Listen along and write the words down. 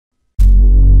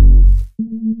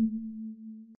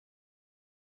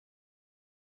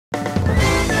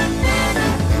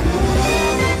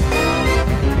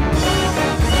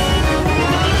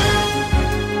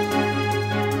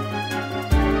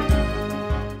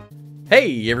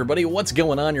Hey everybody, what's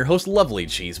going on? Your host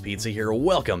LovelyCheesePizza here.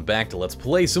 Welcome back to Let's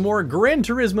Play some more Gran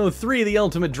Turismo 3, the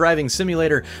ultimate driving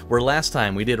simulator, where last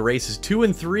time we did races 2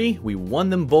 and 3, we won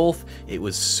them both. It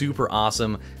was super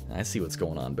awesome. I see what's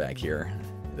going on back here.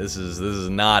 This is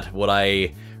not what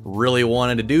I really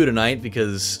wanted to do tonight,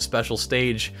 because special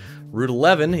stage Route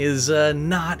 11 is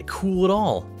not cool at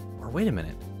all. Or wait a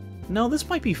minute. No, this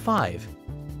might be 5.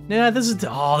 Yeah, this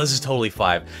is totally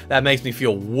 5. That makes me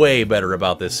feel way better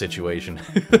about this situation.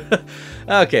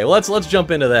 Okay, let's jump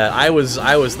into that. I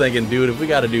was thinking, dude, if we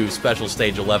got to do special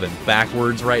stage 11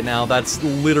 backwards right now, that's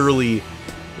literally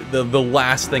the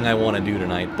last thing I want to do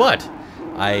tonight. But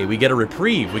we get a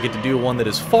reprieve. We get to do one that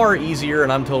is far easier,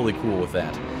 and I'm totally cool with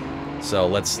that. So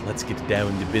let's get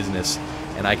down to business.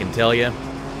 And I can tell you,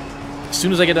 as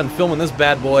soon as I get done filming this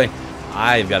bad boy,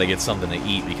 I've got to get something to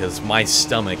eat, because my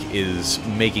stomach is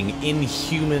making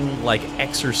inhuman, like,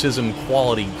 exorcism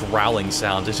quality growling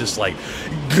sounds. It's just like,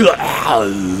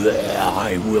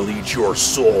 I will eat your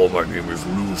soul, my name is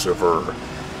Lucifer.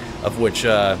 Of which,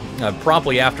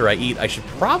 promptly after I eat, I should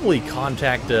probably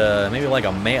contact, maybe like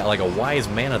a wise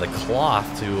man of the cloth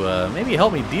to, maybe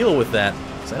help me deal with that,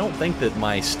 because I don't think that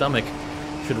my stomach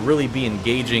should really be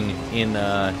engaging in,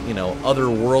 you know,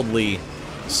 otherworldly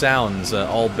sounds,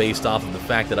 all based off of the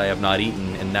fact that I have not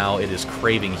eaten, and now it is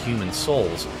craving human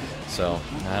souls. So,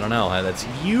 I don't know, that's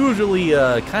usually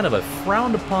kind of a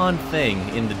frowned upon thing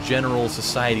in the general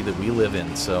society that we live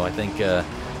in, so I think I'm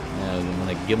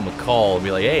gonna give them a call and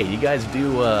be like, hey, you guys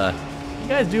do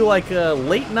like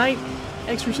late night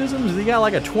exorcisms? You got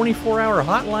like a 24-hour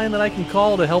hotline that I can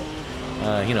call to help,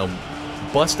 you know,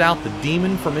 bust out the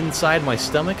demon from inside my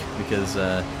stomach? Because,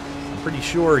 pretty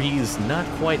sure he's not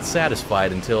quite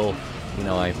satisfied until, you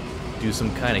know, I do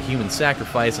some kind of human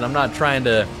sacrifice, and I'm not trying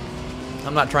to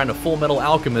Full Metal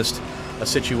Alchemist a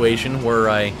situation where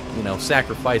I, you know,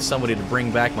 sacrifice somebody to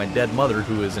bring back my dead mother,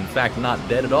 who is in fact not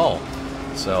dead at all.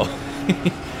 So,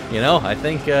 you know, I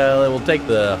think we'll take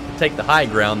the high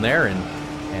ground there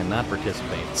and not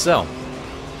participate. So,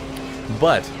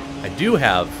 but I do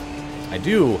have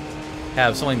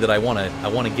something that I want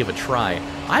to give a try.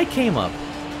 I came up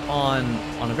on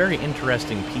a very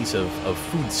interesting piece of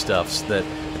foodstuffs that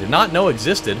I did not know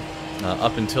existed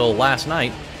up until last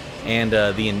night, and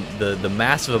the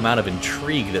massive amount of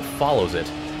intrigue that follows it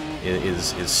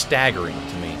is staggering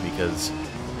to me, because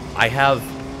I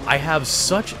have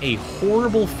such a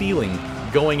horrible feeling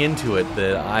going into it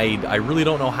that I really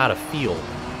don't know how to feel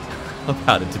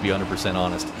about it, to be 100%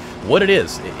 honest. What it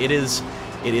is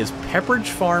Pepperidge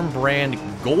Farm brand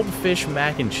Goldfish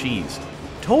mac and cheese.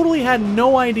 Totally had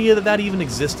no idea that even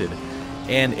existed,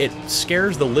 and it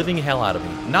scares the living hell out of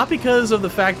me. Not because of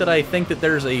the fact that I think that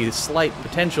there's a slight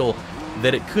potential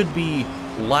that it could be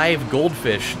live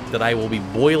goldfish that I will be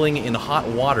boiling in hot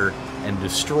water and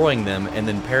destroying them, and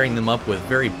then pairing them up with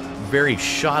very, very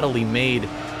shoddily made,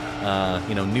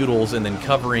 you know, noodles, and then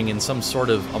covering in some sort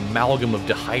of amalgam of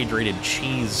dehydrated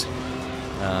cheese,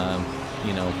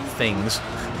 you know, things.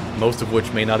 Most of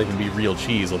which may not even be real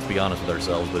cheese, let's be honest with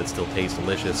ourselves, but it still tastes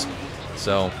delicious.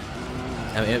 So,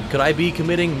 I mean, could I be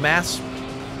committing mass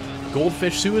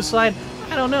goldfish suicide?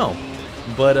 I don't know.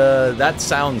 But that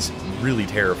sounds really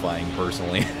terrifying,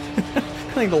 personally.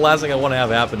 I think the last thing I want to have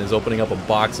happen is opening up a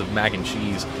box of mac and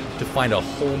cheese to find a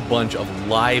whole bunch of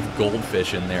live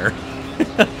goldfish in there.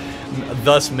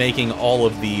 Thus making all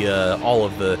of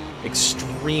the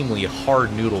extremely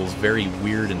hard noodles very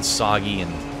weird and soggy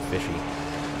and fishy.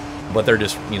 But they're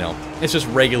just, you know, it's just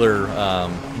regular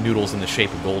noodles in the shape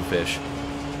of goldfish.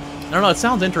 I don't know, it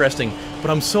sounds interesting,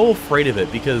 but I'm so afraid of it,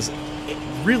 because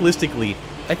realistically,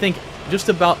 I think just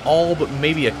about all but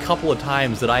maybe a couple of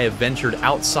times that I have ventured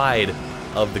outside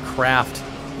of the Kraft,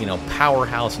 you know,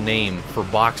 powerhouse name for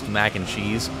boxed mac and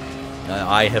cheese,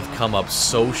 I have come up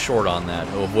so short on that,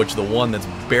 of which the one that's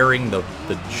bearing the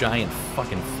giant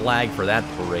fucking flag for that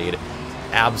parade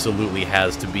absolutely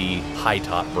has to be High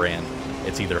Top brand.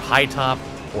 It's either High Top,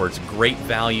 or it's Great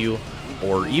Value,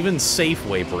 or even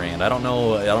Safeway brand. I don't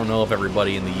know if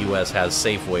everybody in the U.S. has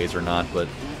Safeways or not, but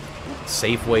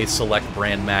Safeway Select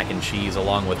brand mac and cheese,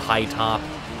 along with High Top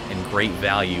and Great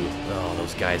Value. Oh,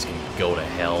 those guys can go to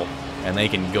hell, and they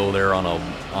can go there on a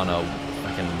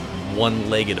fucking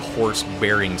one-legged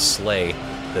horse-bearing sleigh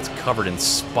that's covered in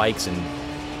spikes and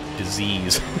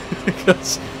disease.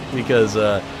 because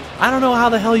I don't know how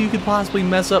the hell you could possibly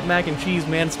mess up mac and cheese,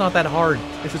 man. It's not that hard.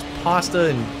 It's just pasta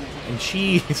and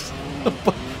cheese.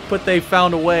 but they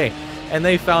found a way. And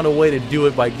they found a way to do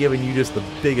it by giving you just the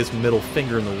biggest middle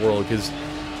finger in the world, because,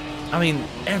 I mean,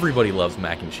 everybody loves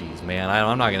mac and cheese, man.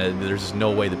 I'm not gonna, there's just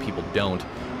no way that people don't.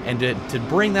 And to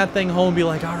bring that thing home and be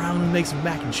like, alright, I'm gonna make some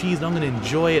mac and cheese, and I'm gonna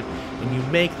enjoy it, and you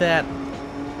make that,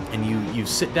 and you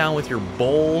sit down with your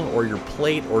bowl, or your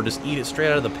plate, or just eat it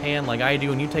straight out of the pan like I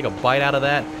do, and you take a bite out of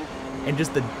that, and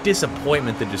just the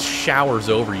disappointment that just showers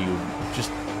over you,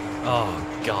 just,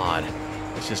 oh, God.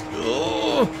 It's just,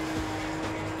 ugh.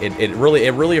 It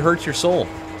really hurts your soul.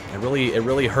 It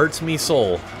really hurts me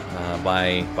soul.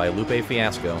 By Lupe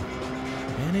Fiasco.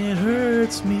 And it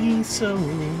hurts me so.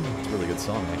 It's a really good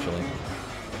song, actually.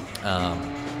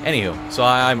 Anywho, so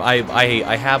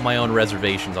I have my own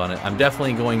reservations on it. I'm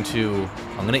definitely going to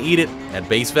eat it at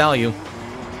base value.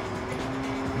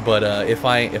 But if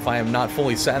I am not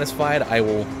fully satisfied, I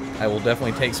will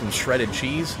definitely take some shredded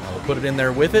cheese. I will put it in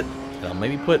there with it. And I'll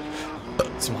maybe put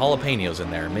some jalapenos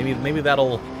in there. Maybe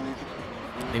that'll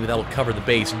cover the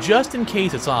base, just in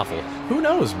case it's awful. Who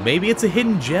knows? Maybe it's a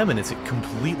hidden gem and it's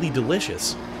completely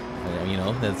delicious. You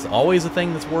know, that's always a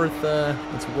thing that's worth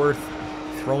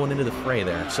throwing into the fray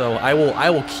there. So I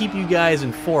will keep you guys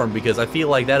informed, because I feel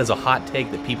like that is a hot take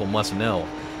that people must know,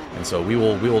 and so we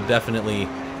will definitely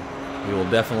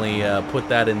put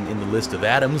that in the list of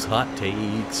Adam's hot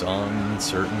takes on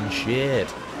certain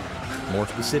shit. More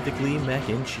specifically, mac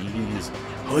and cheese.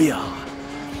 Oh yeah.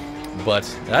 But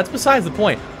that's besides the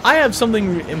point. I have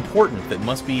something important that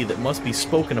must be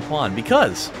spoken upon,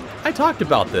 because I talked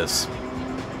about this.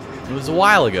 It was a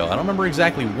while ago. I don't remember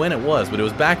exactly when it was, but it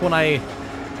was back when I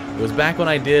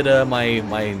did my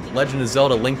Legend of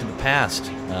Zelda: Link to the Past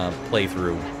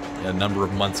playthrough a number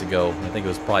of months ago. I think it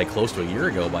was probably close to a year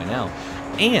ago by now.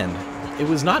 And it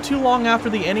was not too long after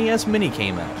the NES Mini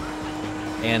came out.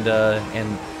 And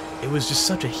it was just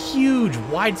such a huge,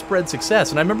 widespread success.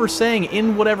 And I remember saying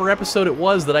in whatever episode it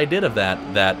was that I did of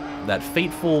that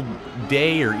fateful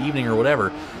day or evening or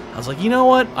whatever, I was like, you know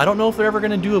what? I don't know if they're ever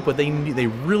going to do it, but they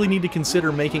really need to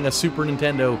consider making a Super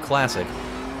Nintendo classic.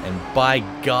 And by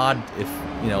God, if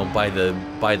you know, by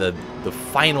the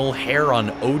final hair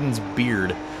on Odin's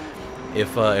beard,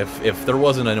 if there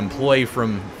wasn't an employee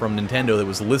from Nintendo that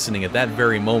was listening at that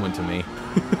very moment to me,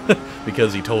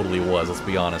 because he totally was, let's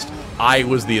be honest. I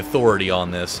was the authority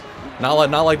on this. Not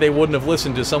like they wouldn't have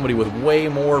listened to somebody with way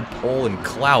more pull and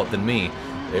clout than me.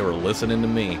 They were listening to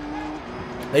me.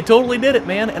 They totally did it,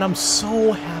 man, and I'm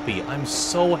so happy. I'm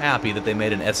so happy that they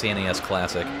made an SNES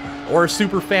classic, or a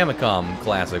Super Famicom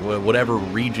classic, whatever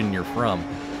region you're from.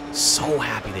 So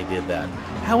happy they did that.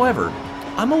 However,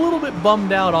 I'm a little bit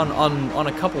bummed out on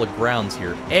a couple of grounds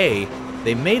here. A,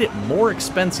 they made it more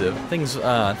expensive, things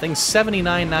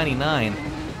 $79.99,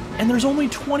 and there's only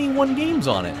 21 games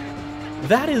on it.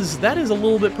 That is a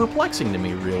little bit perplexing to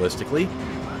me, realistically,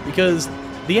 because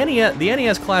the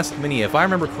NES Classic Mini, if I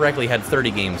remember correctly, had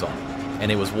 30 games on it,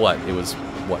 and it was what? It was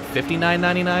what,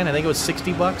 $59.99? I think it was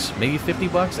 60 bucks, maybe 50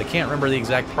 bucks. I can't remember the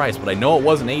exact price, but I know it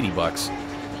wasn't 80 bucks,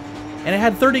 and it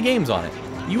had 30 games on it.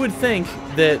 You would think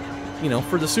that, you know,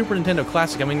 for the Super Nintendo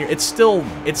Classic, I mean, it's still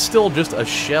just a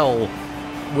shell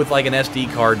with like an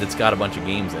SD card that's got a bunch of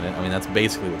games in it. I mean, that's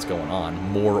basically what's going on,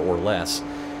 more or less.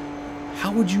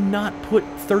 How would you not put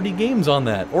 30 games on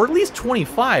that? Or at least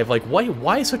 25? Like,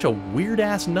 why such a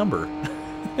weird-ass number?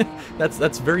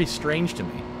 That's very strange to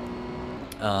me.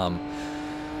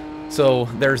 So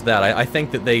there's that. I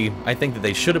think that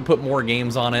they should have put more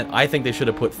games on it. I think they should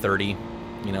have put 30,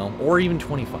 you know, or even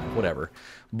 25, whatever.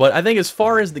 But I think as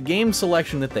far as the game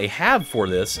selection that they have for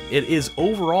this, it is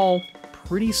overall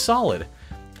pretty solid.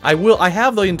 I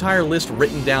have the entire list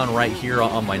written down right here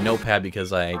on my notepad,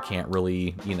 because I can't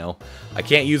really, you know, I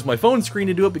can't use my phone screen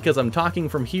to do it because I'm talking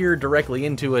from here directly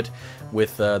into it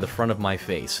with the front of my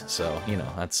face. So, you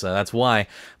know, that's why.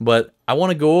 But I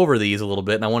want to go over these a little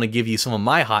bit, and I want to give you some of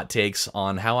my hot takes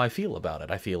on how I feel about it.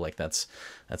 I feel like that's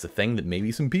a thing that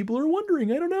maybe some people are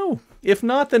wondering. I don't know. If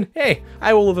not, then hey,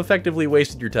 I will have effectively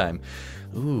wasted your time.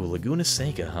 Ooh, Laguna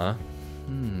Seca, huh?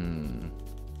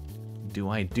 Do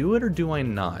I do it or do I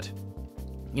not?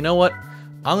 You know what?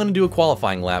 I'm going to do a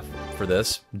qualifying lap for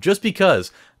this, just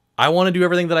because I want to do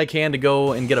everything that I can to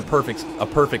go and get a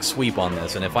perfect sweep on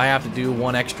this. And if I have to do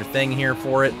one extra thing here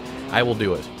for it, I will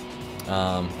do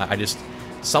it.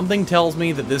 Something tells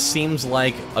me that this seems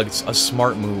like a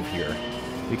smart move here.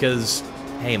 Because,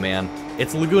 hey man,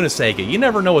 it's Laguna Seca. You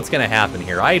never know what's going to happen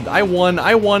here. I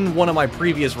won one of my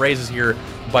previous races here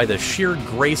by the sheer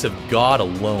grace of God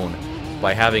alone,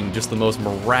 by having just the most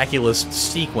miraculous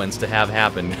sequence to have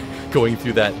happen going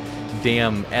through that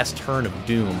damn S-turn of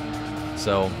doom.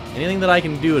 So anything that I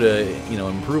can do to, you know,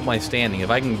 improve my standing, if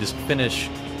I can just finish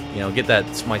you know, get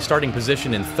that my starting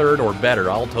position in 3rd or better,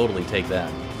 I'll totally take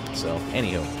that. So,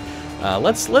 anywho,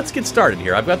 let's get started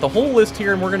here. I've got the whole list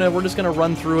here, and we're just gonna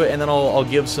run through it, and then I'll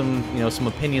give some, you know, some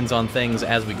opinions on things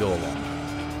as we go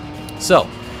along. So,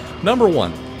 number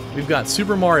 1, we've got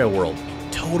Super Mario World.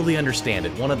 Totally understand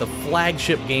it. One of the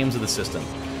flagship games of the system.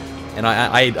 And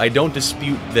I don't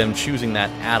dispute them choosing that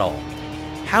at all.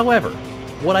 However,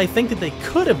 what I think that they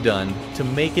could have done to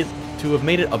have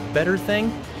made it a better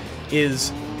thing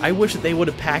is I wish that they would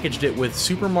have packaged it with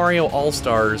Super Mario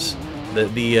All-Stars,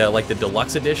 like the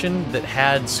deluxe edition that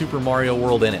had Super Mario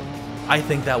World in it. I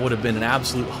think that would have been an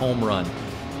absolute home run.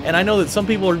 And I know that some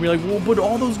people are going to be like, well, but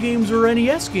all those games are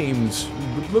NES games,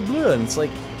 blah, blah, blah. And it's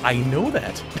like, I know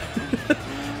that.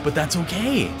 But that's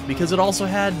okay, because it also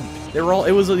had, it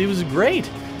was great.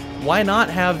 Why not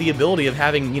have the ability of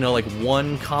having, you know, like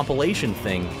one compilation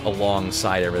thing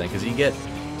alongside everything? Because you get,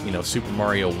 you know, Super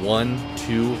Mario 1,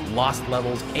 2, Lost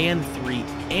Levels, and 3,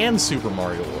 and Super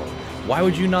Mario World. Why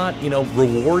would you not, you know,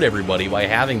 reward everybody by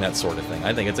having that sort of thing?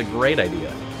 I think it's a great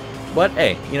idea. But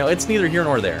hey, you know, it's neither here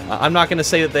nor there. I'm not going to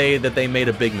say that they made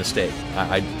a big mistake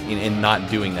in not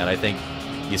doing that. I think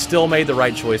you still made the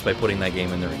right choice by putting that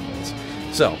game in there anyways.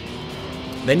 So,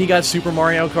 then you got Super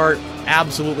Mario Kart.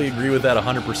 Absolutely agree with that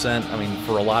 100%. I mean,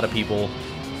 for a lot of people,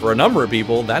 for a number of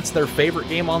people, that's their favorite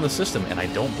game on the system, and I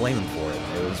don't blame them for it.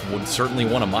 It was certainly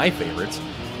one of my favorites,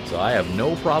 so I have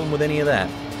no problem with any of that.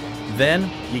 Then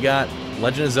you got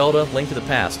Legend of Zelda: Link to the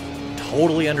Past.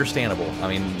 Totally understandable. I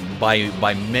mean,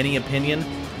 by many opinion,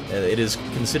 it is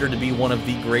considered to be one of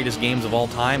the greatest games of all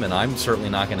time, and I'm certainly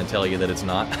not going to tell you that it's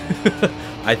not.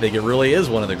 I think it really is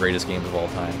one of the greatest games of all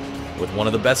time, with one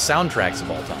of the best soundtracks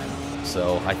of all time.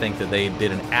 So I think that they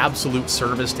did an absolute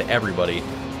service to everybody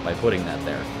by putting that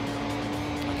there.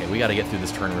 Okay, we got to get through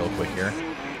this turn real quick here.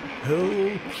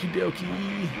 Okie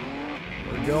dokie.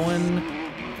 We're going,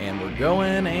 and we're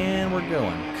going, and we're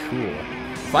going. Cool.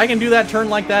 If I can do that turn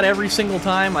like that every single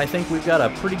time, I think we've got a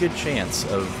pretty good chance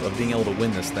of being able to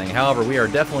win this thing. However, we are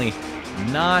definitely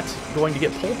not going to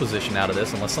get pole position out of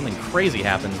this unless something crazy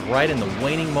happens right in the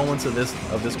waning moments of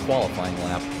this qualifying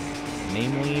lap.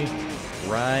 Namely,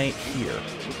 right here.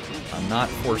 I'm not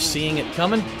foreseeing it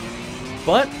coming,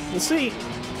 but we'll see.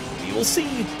 We will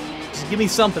see. Just give me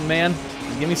something, man.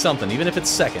 Just give me something, even if it's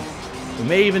second. We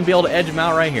may even be able to edge him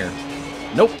out right here.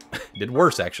 Nope. Did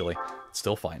worse, actually.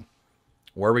 Still fine.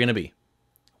 Where are we going to be?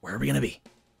 Where are we going to be?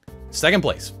 Second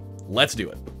place. Let's do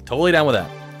it. Totally down with that.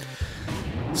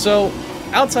 So,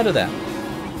 outside of that,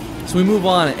 so we move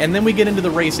on, and then we get into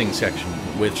the racing section,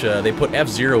 which they put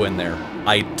F-Zero in there.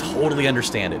 I totally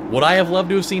understand it. Would I have loved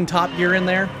to have seen Top Gear in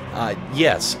there?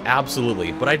 Yes,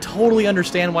 absolutely. But I totally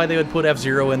understand why they would put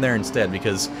F-Zero in there instead,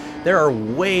 because there are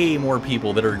way more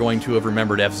people that are going to have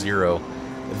remembered F-Zero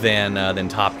than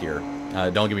Top Gear.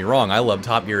 Don't get me wrong, I love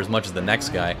Top Gear as much as the next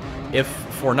guy. If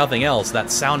for nothing else, that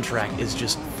soundtrack is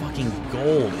just fucking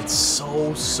gold. It's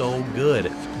so, so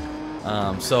good.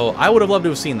 So I would have loved to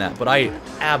have seen that, but I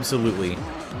absolutely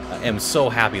am so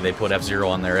happy they put F-Zero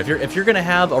on there. If you're gonna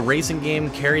have a racing game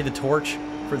carry the torch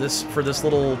for this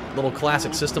little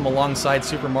classic system alongside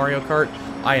Super Mario Kart,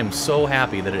 I am so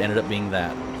happy that it ended up being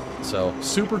that. So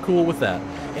super cool with that.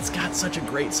 It's got such a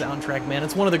great soundtrack, man.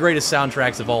 It's one of the greatest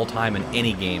soundtracks of all time in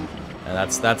any game.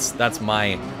 That's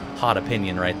my hot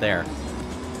opinion right there.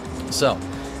 So,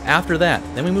 after that,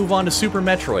 then we move on to Super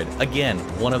Metroid. Again,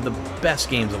 one of the best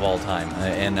games of all time,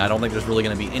 and I don't think there's really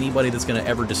going to be anybody that's going to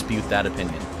ever dispute that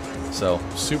opinion. So,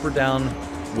 super down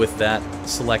with that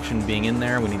selection being in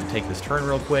there. We need to take this turn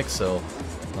real quick, so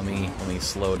let me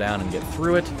slow down and get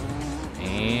through it,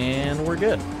 and we're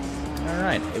good. All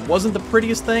right, it wasn't the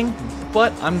prettiest thing,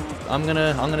 but I'm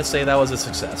gonna say that was a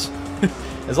success.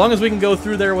 As long as we can go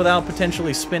through there without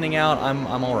potentially spinning out,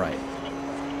 I'm all right.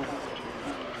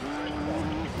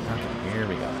 Okay, here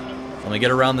we go. Let me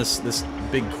get around this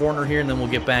big corner here, and then we'll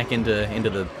get back into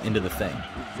the thing,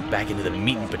 back into the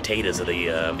meat and potatoes of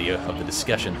the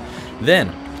discussion.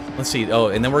 Then let's see. Oh,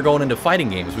 and then we're going into fighting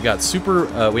games. We got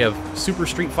we have Super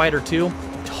Street Fighter 2.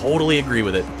 Totally agree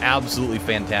with it. Absolutely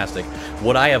fantastic.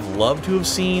 Would I have loved to have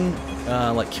seen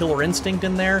like Killer Instinct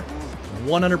in there?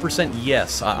 100%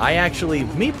 yes. I actually,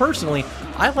 me personally,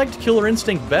 I liked Killer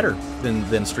Instinct better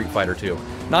than Street Fighter 2.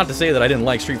 Not to say that I didn't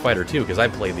like Street Fighter 2, because I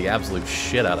played the absolute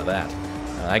shit out of that.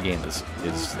 That game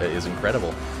is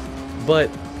incredible.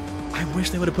 But I wish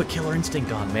they would have put Killer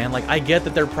Instinct on, man. Like, I get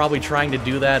that they're probably trying to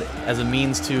do that as a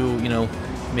means to, you know,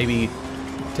 maybe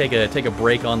take a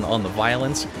break on the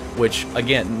violence, which,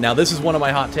 again, now this is one of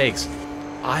my hot takes.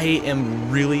 I am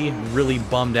really, really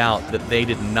bummed out that they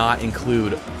did not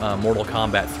include Mortal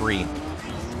Kombat 3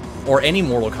 or any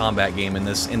Mortal Kombat game in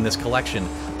this collection.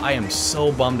 I am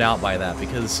so bummed out by that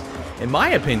because, in my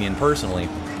opinion, personally,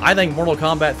 I think Mortal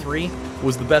Kombat 3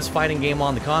 was the best fighting game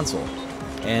on the console.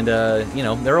 And you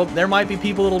know, there might be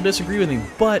people that'll disagree with me,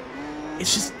 but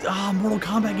it's just Mortal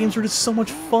Kombat games are just so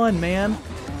much fun, man.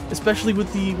 Especially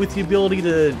with the ability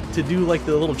to do like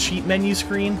the little cheat menu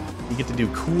screen. You get to do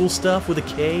cool stuff with a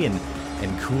K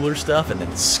and cooler stuff, and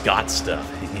then Scott stuff.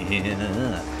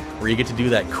 Where you get to do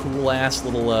that cool-ass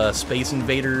little Space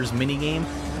Invaders minigame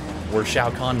where Shao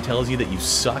Kahn tells you that you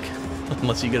suck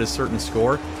unless you get a certain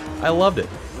score. I loved it.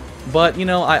 But, you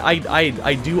know,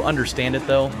 I do understand it,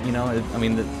 though. You know, I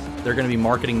mean, they're going to be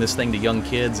marketing this thing to young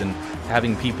kids and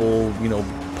having people, you know,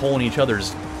 pulling each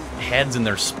other's heads and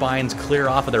their spines clear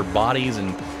off of their bodies and,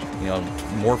 you know,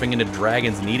 morphing into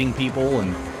dragons and eating people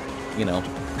and, you know,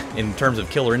 in terms of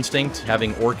Killer Instinct,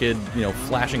 having Orchid, you know,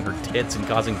 flashing her tits and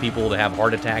causing people to have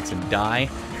heart attacks and die.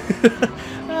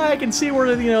 I can see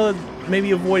where, you know,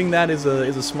 maybe avoiding that is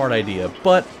a smart idea.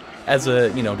 But as a,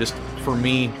 you know, just for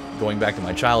me, going back to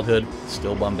my childhood,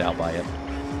 still bummed out by it.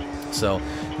 So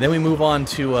then we move on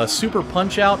to Super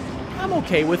Punch-Out. I'm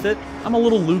okay with it. I'm a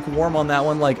little lukewarm on that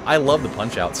one. Like, I love the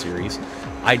Punch-Out series.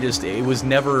 It was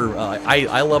never,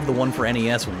 I love the one for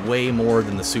NES way more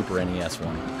than the Super NES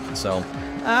one. So,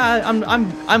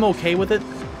 I'm okay with it,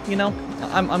 you know,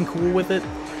 I'm cool with it.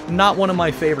 Not one of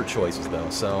my favorite choices, though,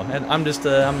 so I'm just,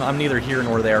 I'm neither here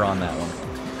nor there on that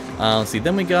one. Let's see,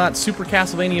 then we got Super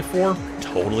Castlevania 4,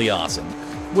 totally awesome.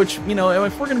 Which, you know,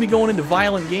 if we're going to be going into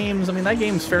violent games, I mean, that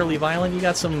game's fairly violent. You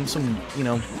got some you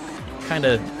know, kind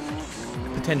of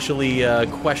potentially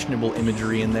questionable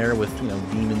imagery in there with, you know,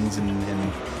 demons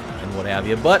and what have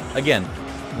you. But again,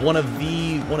 one of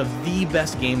the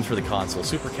best games for the console.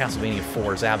 Super Castlevania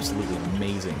 4 is absolutely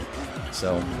amazing.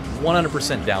 So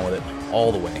 100% down with it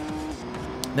all the way.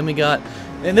 Then we got,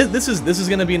 and this is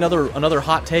going to be another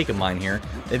hot take of mine here.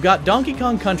 They've got Donkey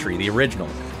Kong Country, the original,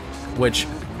 which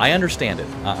I understand it.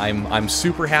 I'm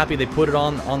super happy they put it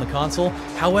on the console.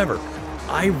 However,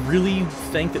 I really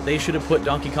think that they should have put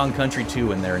Donkey Kong Country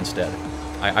 2 in there instead.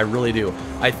 I really do.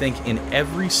 I think in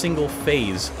every single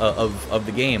phase of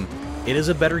the game, it is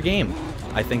a better game.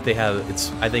 I think it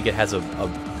has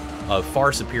a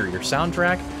far superior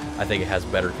soundtrack. I think it has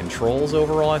better controls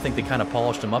overall. I think they kind of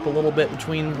polished them up a little bit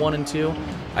between 1 and 2.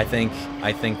 I think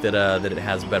that it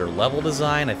has better level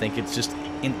design. I think it's just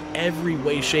in every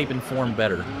way, shape, and form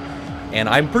better. And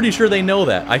I'm pretty sure they know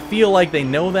that. I feel like they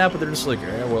know that, but they're just like,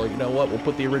 eh, well, you know what? We'll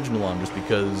put the original on just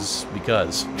because.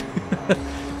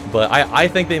 But I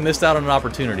think they missed out on an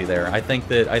opportunity there. I think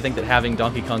that having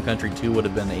Donkey Kong Country 2 would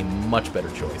have been a much better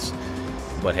choice.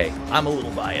 But hey, I'm a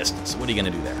little biased, so what are you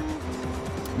going to do there?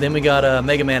 Then we got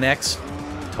Mega Man X.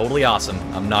 Totally awesome.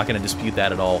 I'm not going to dispute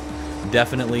that at all.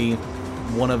 Definitely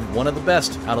one of the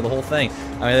best out of the whole thing.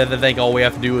 I mean, I think all we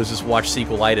have to do is just watch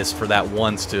Sequelitis for that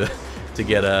once to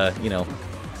get you know,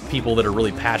 people that are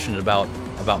really passionate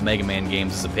about Mega Man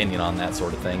games' opinion on that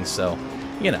sort of thing. So,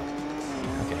 you know.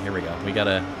 Okay, here we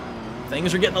go.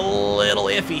 Things are getting a little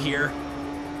iffy here.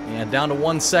 Yeah, down to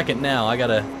 1 second now. I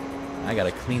gotta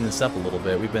clean this up a little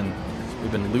bit. We've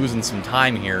been losing some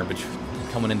time here, but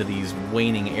coming into these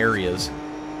waning areas.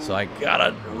 So I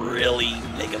gotta really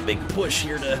make a big push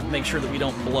here to make sure that we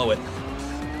don't blow it.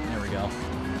 There we go.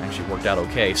 Actually worked out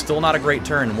okay. Still not a great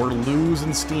turn. We're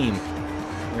losing steam.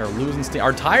 We are losing steam.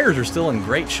 Our tires are still in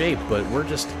great shape, but we're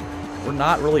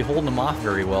not really holding them off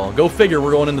very well. Go figure,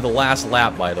 we're going into the last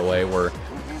lap, by the way, where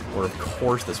of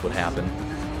course this would happen.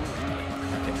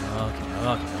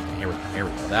 Okay, here we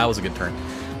go. That was a good turn.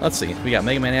 Let's see, we got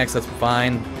Mega Man X, that's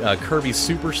fine. Kirby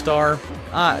Superstar.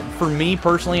 For me,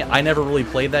 personally, I never really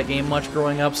played that game much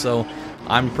growing up, so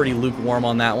I'm pretty lukewarm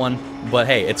on that one. But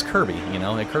hey, it's Kirby, you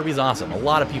know, and Kirby's awesome. A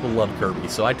lot of people love Kirby,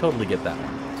 so I totally get that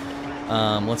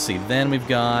one. Let's see, then we've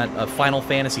got Final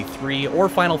Fantasy 3 or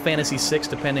Final Fantasy 6,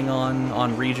 depending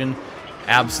on region.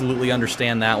 Absolutely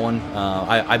understand that one.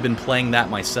 I've been playing that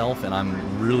myself, and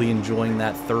I'm really enjoying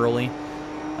that thoroughly.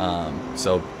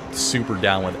 So super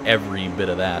down with every bit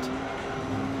of that.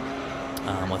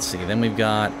 Let's see. Then we've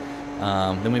got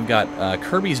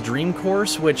Kirby's Dream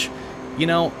Course, which, you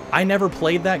know, I never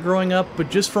played that growing up, but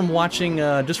just from watching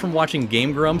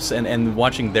Game Grumps and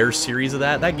watching their series of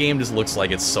that game just looks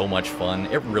like it's so much fun.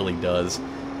 It really does.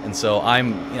 And so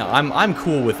I'm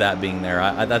cool with that being there.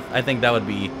 I think that would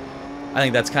be. I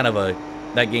think that's kind of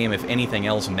that game, if anything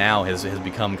else now, has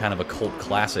become kind of a cult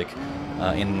classic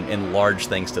in large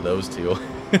thanks to those two.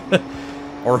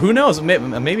 Or who knows,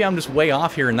 maybe I'm just way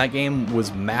off here and that game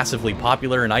was massively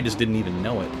popular and I just didn't even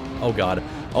know it. Oh god.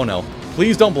 Oh no.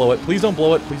 Please don't blow it. Please don't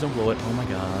blow it. Please don't blow it. Oh my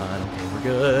god. Okay, we're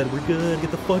good. We're good.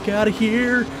 Get the fuck out of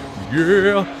here.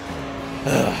 Yeah!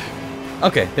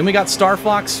 Okay, then we got Star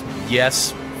Fox.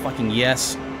 Yes. Fucking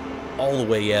yes. All the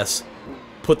way yes.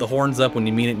 Put the horns up when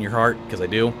you mean it in your heart, because I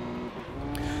do.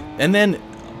 And then,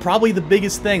 probably the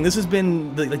biggest thing, this has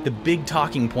been the big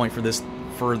talking point for this,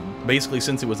 for basically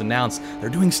since it was announced. They're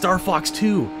doing Star Fox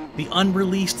 2, the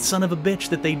unreleased son of a bitch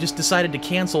that they just decided to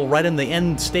cancel right in the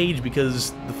end stage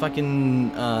because the fucking,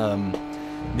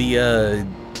 the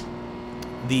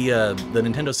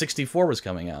Nintendo 64 was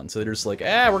coming out, and so they're just like,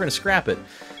 we're gonna scrap it.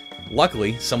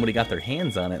 Luckily, somebody got their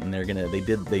hands on it, and they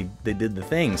did the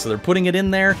thing. So they're putting it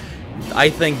in there. I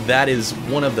think that is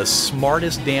one of the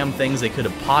smartest damn things they could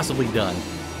have possibly done.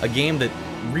 A game that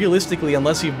realistically,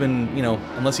 unless you've been, you know,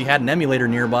 unless you had an emulator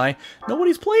nearby,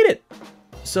 nobody's played it.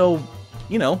 So,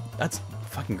 you know, that's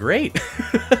fucking great.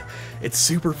 It's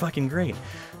super fucking great.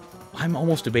 I'm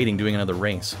almost debating doing another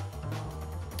race.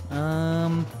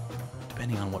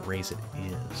 Depending on what race it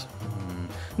is.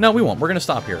 No, we won't. We're gonna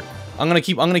stop here. I'm gonna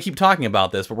keep talking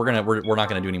about this, but we're not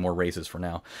gonna do any more races for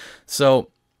now. So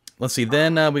let's see.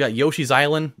 Then we got Yoshi's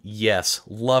Island. Yes,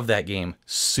 love that game.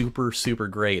 Super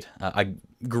great. A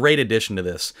great addition to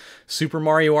this. Super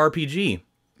Mario RPG.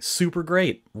 Super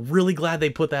great. Really glad they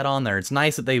put that on there. It's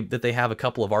nice that they have a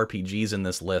couple of RPGs in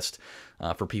this list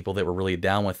for people that were really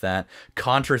down with that.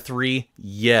 Contra 3.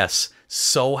 Yes,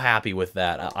 so happy with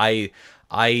that.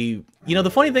 You know,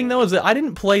 the funny thing, though, is that I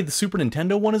didn't play the Super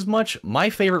Nintendo one as much. My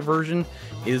favorite version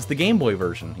is the Game Boy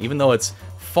version. Even though it's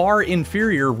far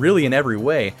inferior, really, in every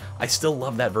way, I still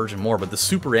love that version more. But the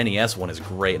Super NES one is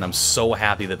great, and I'm so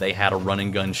happy that they had a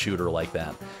run-and-gun shooter like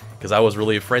that. Because I was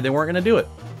really afraid they weren't going to do it.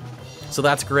 So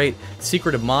that's great.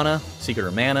 Secret of Mana,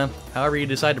 however you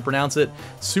decide to pronounce it.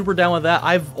 Super down with that.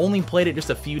 I've only played it just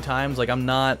a few times. Like, I'm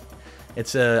not...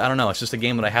 It's I don't know, it's just a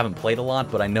game that I haven't played a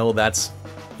lot, but I know that's...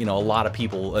 You know, a lot of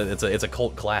people, it's a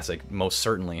cult classic, most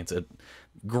certainly. It's a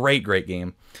great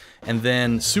game. And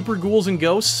then Super Ghouls and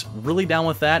Ghosts, really down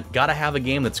with that. Gotta have a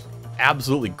game that's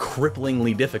absolutely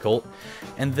cripplingly difficult.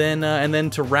 And then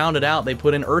to round it out, they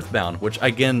put in Earthbound, which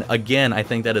again, I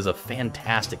think that is a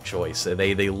fantastic choice.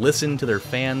 They listened to their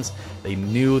fans. They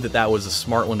knew that that was a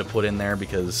smart one to put in there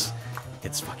because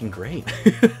it's fucking great.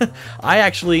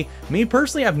 Me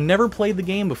personally, I've never played the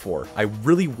game before. I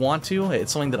really want to.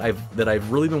 It's something that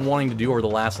I've really been wanting to do over the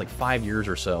last like 5 years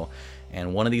or so.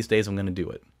 And one of these days I'm going to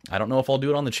do it. I don't know if I'll do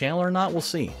it on the channel or not. We'll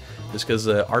see. Just because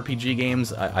RPG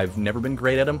games, I've never been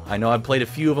great at them. I know I've played a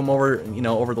few of them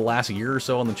over the last year or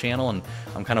so on the channel, and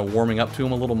I'm kind of warming up to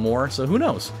them a little more. So who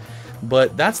knows?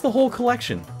 But that's the whole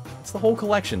collection. It's the whole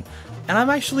collection. And I'm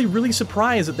actually really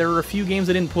surprised that there are a few games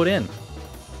I didn't put in.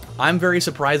 I'm very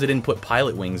surprised they didn't put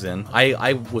Pilot Wings in.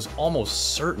 I was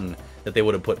almost certain that they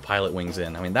would have put Pilot Wings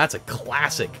in. I mean, that's a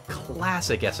classic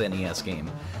SNES game.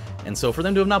 And so for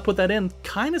them to have not put that in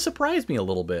kind of surprised me a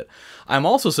little bit. I'm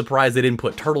also surprised they didn't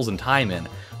put Turtles in Time in.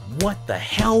 What the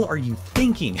hell are you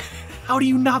thinking? How do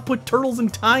you not put Turtles in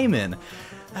Time in?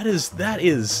 That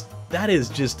is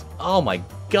just, oh my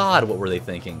god, what were they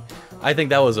thinking? I think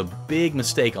that was a big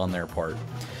mistake on their part.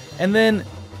 And then,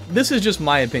 this is just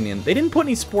my opinion, they didn't put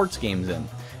any sports games in.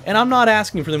 And I'm not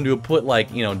asking for them to put, like,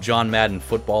 you know, John Madden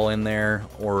football in there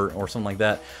or something like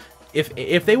that.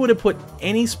 If they would have put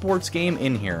any sports game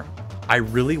in here, I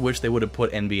really wish they would have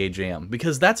put NBA Jam.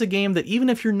 Because that's a game that, even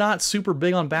if you're not super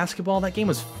big on basketball, that game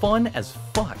was fun as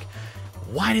fuck.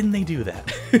 Why didn't they do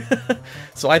that?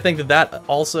 So I think that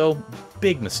also,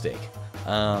 big mistake.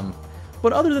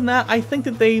 But other than that, I think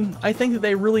that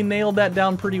they really nailed that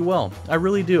down pretty well. I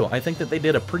really do. I think that they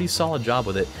did a pretty solid job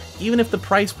with it. Even if the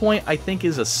price point, I think,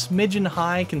 is a smidgen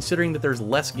high, considering that there's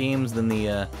less games than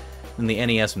the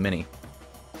NES Mini.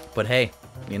 But hey,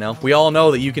 you know, we all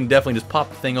know that you can definitely just pop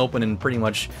the thing open and pretty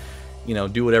much, you know,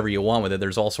 do whatever you want with it.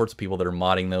 There's all sorts of people that are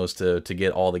modding those to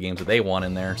get all the games that they want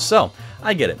in there. So,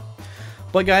 I get it.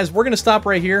 But guys, we're going to stop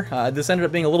right here. This ended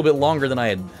up being a little bit longer than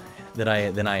I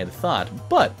had thought.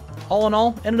 But, all in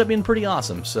all, ended up being pretty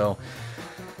awesome. So,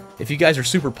 if you guys are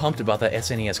super pumped about that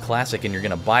SNES Classic and you're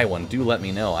going to buy one, do let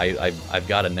me know. I've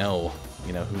got to know,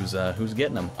 you know, who's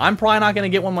getting them. I'm probably not going to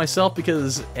get one myself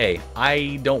because, hey,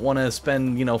 I don't want to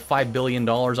spend, you know, $5 billion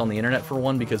on the internet for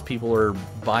one because people are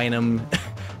buying them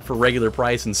for regular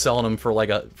price and selling them for like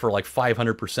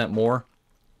 500% more.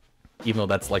 Even though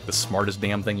that's like the smartest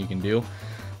damn thing you can do.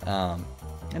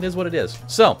 It is what it is.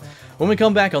 So, when we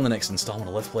come back on the next installment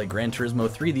of Let's Play Gran Turismo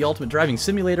 3, the Ultimate Driving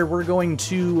Simulator, we're going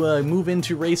to move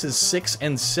into races 6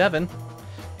 and 7.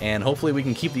 And hopefully we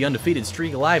can keep the undefeated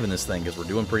streak alive in this thing, because we're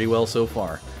doing pretty well so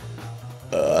far.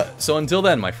 So until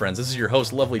then, my friends, this is your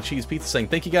host, LovelyCheesePizza, saying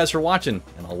thank you guys for watching,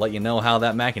 and I'll let you know how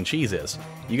that mac and cheese is.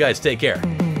 You guys take care.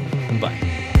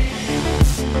 Bye.